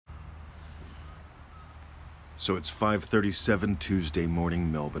So it's 5:37 Tuesday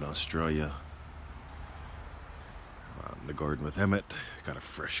morning, Melbourne, Australia. I'm out in the garden with Emmett. Got a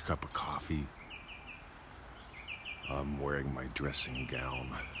fresh cup of coffee. I'm wearing my dressing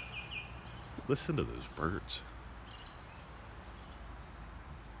gown. Listen to those birds.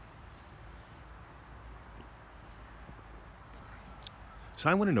 So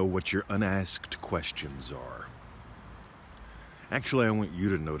I want to know what your unasked questions are. Actually, I want you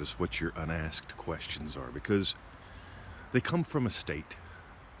to notice what your unasked questions are, because they come from a state.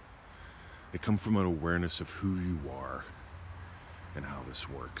 They come from an awareness of who you are and how this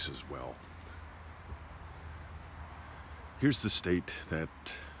works as well. Here's the state that,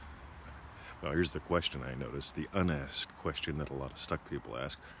 well, here's the question I noticed, the unasked question that a lot of stuck people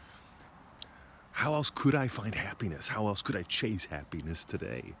ask. How else could I find happiness? How else could I chase happiness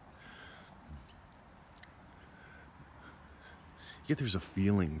today? Yet there's a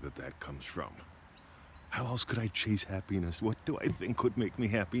feeling that comes from. How else could I chase happiness? What do I think could make me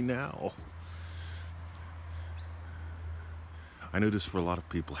happy now? I notice for a lot of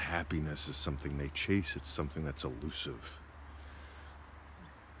people, happiness is something they chase. It's something that's elusive.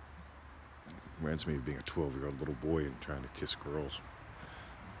 Reminds me of being a 12-year-old little boy and trying to kiss girls.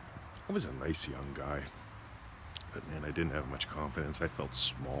 I was a nice young guy, but man, I didn't have much confidence. I felt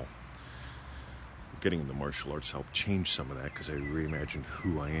small. Getting into martial arts helped change some of that, because I reimagined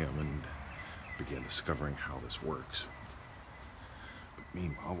who I am and began discovering how this works. But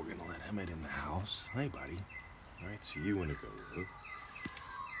meanwhile, we're going to let Emmett in the house. Hey, buddy. All right, see you when it goes.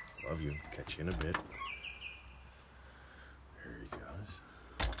 Love you. Catch you in a bit. There he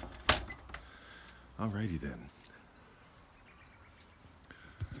goes. Alrighty then.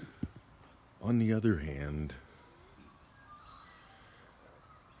 On the other hand,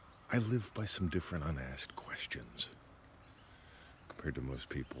 I live by some different unasked questions compared to most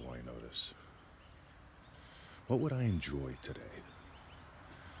people I notice. What would I enjoy today?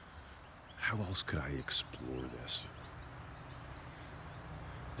 How else could I explore this?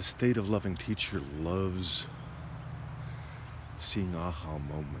 The state of loving teacher loves seeing aha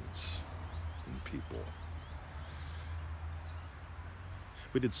moments in people.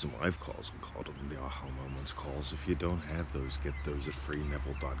 We did some live calls and called them the aha moments calls. If you don't have those, get those at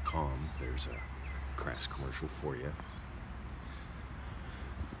freeneville.com. There's a crass commercial for you.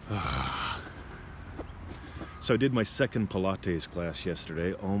 So I did my second Pilates class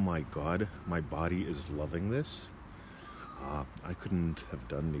yesterday. Oh my God, my body is loving this. I couldn't have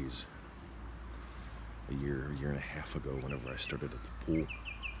done these a year and a half ago whenever I started at the pool.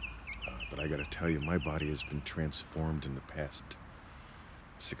 But I gotta tell you, my body has been transformed in the past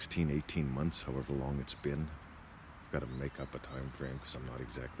 16, 18 months, however long it's been. I've got to make up a time frame because I'm not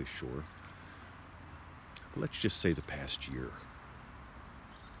exactly sure. But let's just say the past year.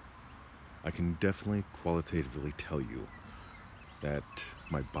 I can definitely qualitatively tell you that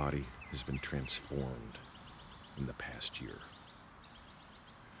my body has been transformed in the past year.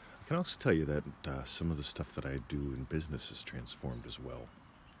 I can also tell you that some of the stuff that I do in business is transformed as well.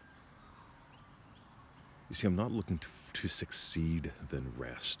 You see, I'm not looking to succeed, then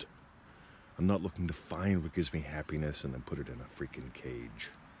rest. I'm not looking to find what gives me happiness and then put it in a freaking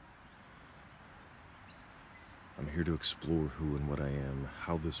cage. I'm here to explore who and what I am,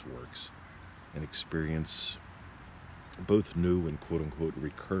 how this works, and experience both new and quote-unquote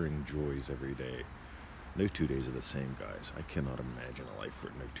recurring joys every day. No 2 days are the same, guys. I cannot imagine a life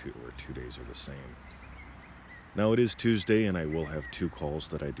where two days are the same. Now, it is Tuesday, and I will have 2 calls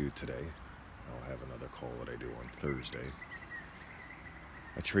that I do today. I'll have another call that I do on Thursday.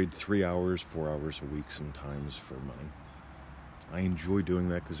 I trade 3 hours, 4 hours a week sometimes for money. I enjoy doing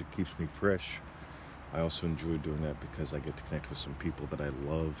that because it keeps me fresh. I also enjoy doing that because I get to connect with some people that I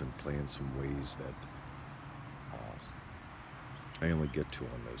love and play in some ways that I only get to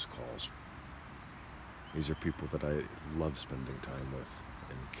on those calls. These are people that I love spending time with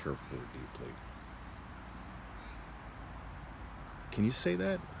and care for deeply. Can you say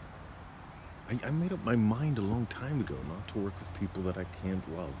that? I made up my mind a long time ago not to work with people that I can't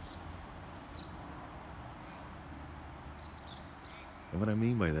love. And what I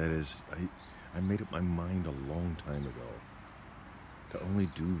mean by that is I made up my mind a long time ago to only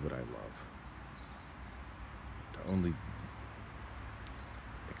do what I love. To only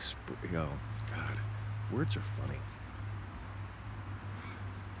God, words are funny.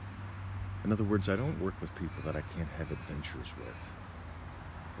 In other words, I don't work with people that I can't have adventures with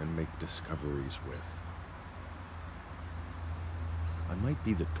and make discoveries with. I might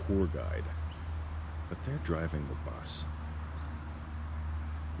be the tour guide, but they're driving the bus.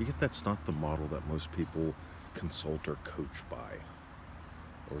 You get that's not the model that most people consult or coach by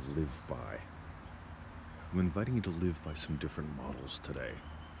or live by. I'm inviting you to live by some different models today,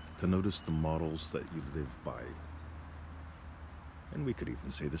 to notice the models that you live by. And we could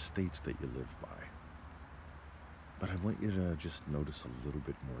even say the states that you live by. But I want you to just notice a little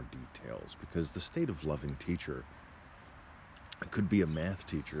bit more details, because the state of loving teacher could be a math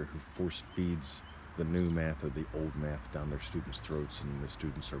teacher who force feeds the new math or the old math down their students' throats, and the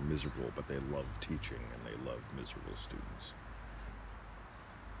students are miserable, but they love teaching and they love miserable students.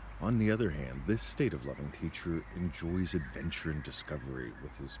 On the other hand, this state of loving teacher enjoys adventure and discovery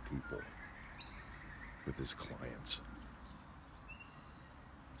with his people, with his clients,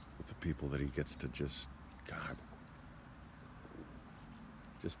 with the people that he gets to just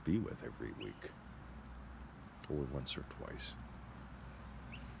be with every week, or once or twice.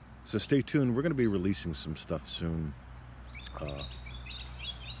 So stay tuned. We're going to be releasing some stuff soon.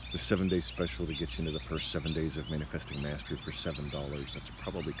 The 7-day special to get you into the first 7 days of Manifesting Mastery for $7. That's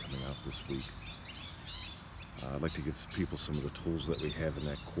probably coming out this week. I'd like to give people some of the tools that we have in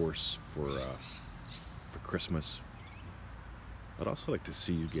that course for Christmas. I'd also like to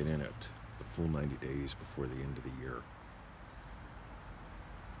see you get in it the full 90 days before the end of the year.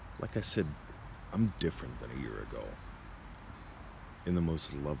 Like I said, I'm different than a year ago, in the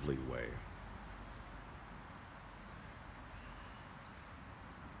most lovely way.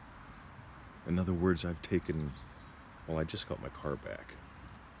 In other words, I just got my car back.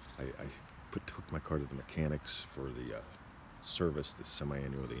 I took my car to the mechanics for the service, the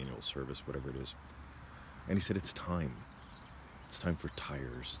semi-annual, the annual service, whatever it is. And he said, it's time. It's time for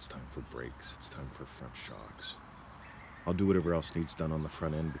tires, it's time for brakes, it's time for front shocks. I'll do whatever else needs done on the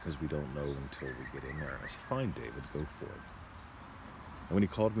front end because we don't know until we get in there. And I said, fine, David, go for it. And when he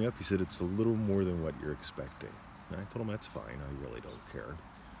called me up, he said, it's a little more than what you're expecting. And I told him, that's fine, I really don't care.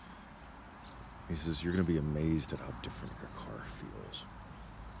 He says, you're going to be amazed at how different your car feels.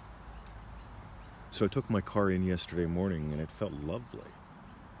 So I took my car in yesterday morning, and it felt lovely.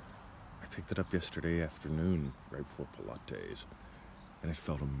 I picked it up yesterday afternoon, right before Pilates, and it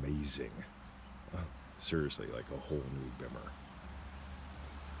felt amazing. Seriously, like a whole new Bimmer.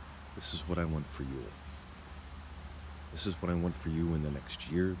 This is what I want for you. This is what I want for you in the next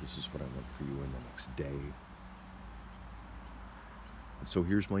year. This is what I want for you in the next day. And so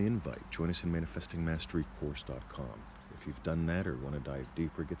here's my invite. Join us in ManifestingMasteryCourse.com. If you've done that or want to dive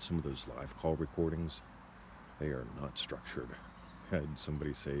deeper, get some of those live call recordings. They are not structured. I had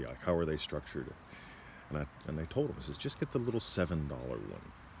somebody say, like, how are they structured? And I told him, I says, just get the little $7 one.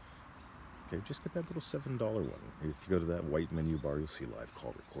 Okay, just get that little $7 one. If you go to that white menu bar, you'll see live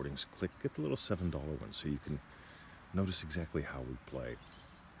call recordings. Get the little $7 one so you can notice exactly how we play.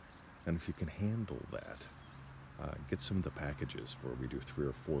 And if you can handle that, get some of the packages where we do 3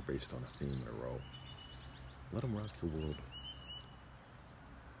 or 4 based on a theme in a row. Let them rock the world.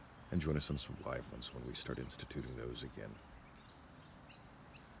 And join us on some live ones when we start instituting those again.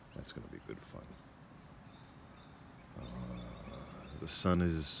 That's going to be good fun. The sun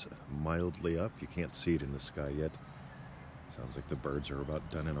is mildly up. You can't see it in the sky yet. Sounds like the birds are about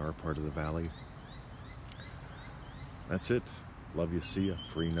done in our part of the valley. That's it. Love you. See ya.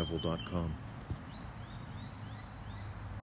 FreeNeville.com.